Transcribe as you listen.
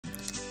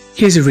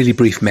Here's a really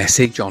brief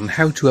message on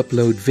how to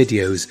upload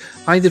videos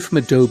either from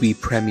Adobe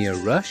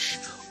Rush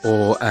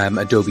or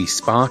Adobe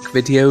Spark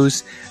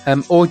videos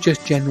or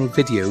just general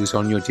videos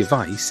on your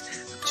device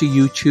to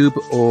YouTube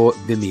or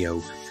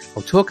Vimeo.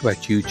 I'll talk about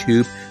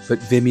YouTube, but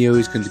Vimeo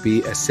is going to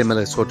be a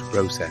similar sort of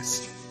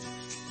process.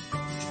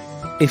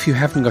 If you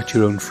haven't got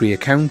your own free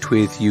account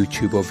with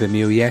YouTube or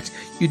Vimeo yet,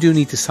 you do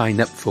need to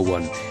sign up for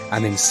one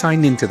and then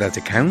sign into that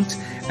account,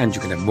 and you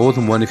can have more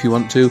than one if you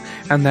want to,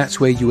 and that's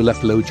where you will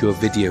upload your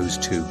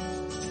videos to.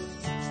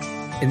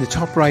 In the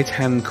top right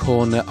hand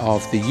corner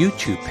of the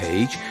YouTube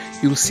page,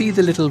 you'll see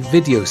the little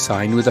video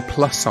sign with a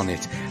plus on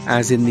it,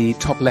 as in the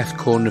top left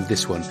corner of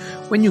this one.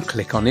 When you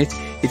click on it,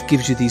 it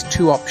gives you these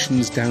two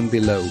options down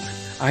below,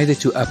 either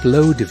to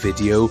upload a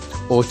video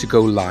or to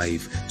go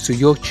live, so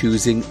you're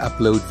choosing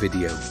upload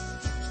video.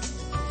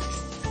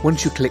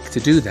 Once you click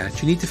to do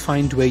that, you need to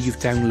find where you've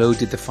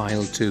downloaded the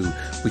file to,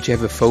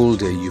 whichever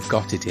folder you've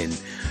got it in.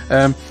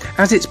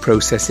 As it's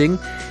processing,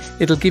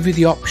 it'll give you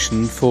the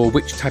option for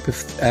which type of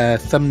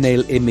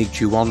thumbnail image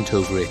you want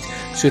over it.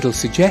 So it'll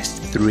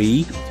suggest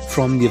 3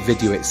 from the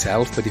video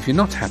itself, but if you're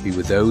not happy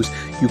with those,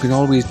 you can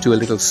always do a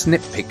little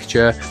snip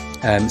picture,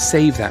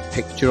 save that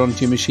picture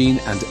onto your machine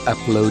and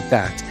upload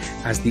that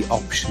as the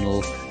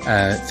optional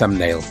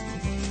thumbnail.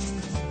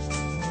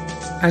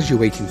 As you're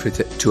waiting for it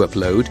to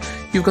upload,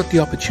 you've got the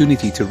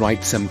opportunity to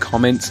write some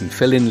comments and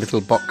fill in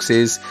little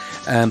boxes,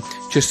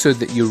 just so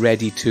that you're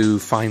ready to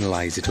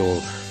finalize it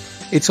all.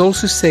 It's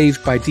also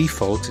saved by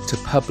default to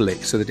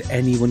public so that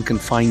anyone can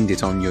find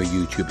it on your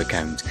YouTube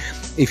account.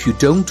 If you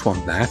don't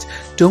want that,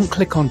 don't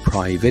click on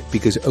private,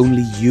 because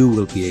only you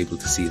will be able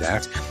to see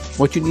that.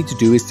 What you need to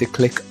do is to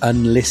click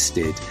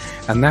unlisted,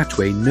 and that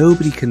way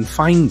nobody can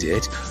find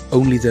it,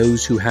 only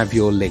those who have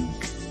your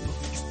link.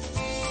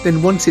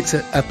 Then once it's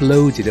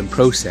uploaded and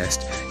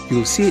processed,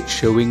 you'll see it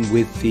showing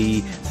with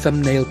the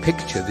thumbnail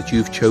picture that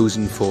you've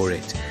chosen for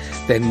it.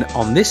 Then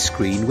on this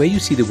screen where you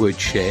see the word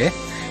share,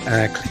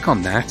 click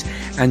on that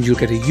and you'll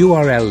get a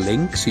URL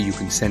link, so you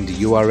can send a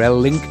URL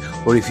link,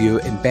 or if you're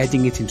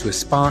embedding it into a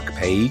Spark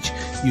page,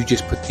 you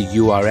just put the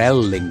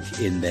URL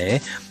link in there.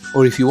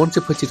 Or if you want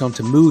to put it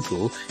onto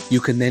Moodle, you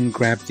can then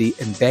grab the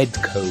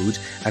embed code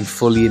and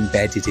fully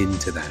embed it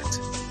into that.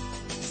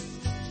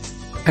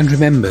 And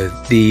remember,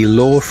 the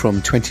law from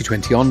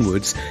 2020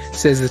 onwards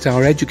says that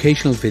our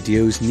educational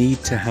videos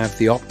need to have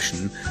the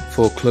option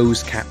for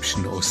closed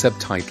caption or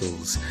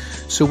subtitles.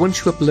 So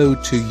once you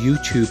upload to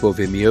YouTube or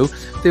Vimeo,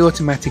 they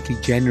automatically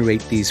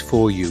generate these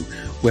for you,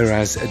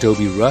 whereas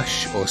Adobe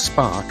Rush or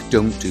Spark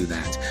don't do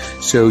that.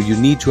 So you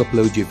need to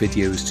upload your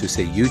videos to,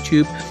 say,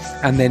 YouTube,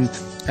 and then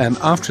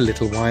after a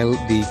little while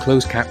the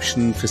closed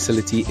caption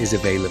facility is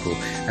available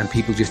and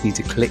people just need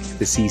to click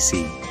the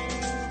CC.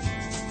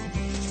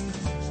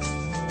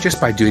 Just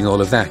by doing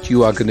all of that,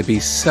 you are going to be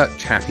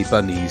such happy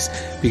bunnies,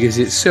 because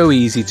it's so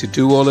easy to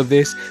do all of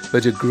this,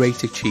 but a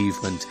great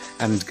achievement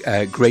and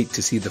great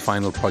to see the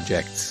final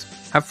projects.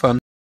 Have fun.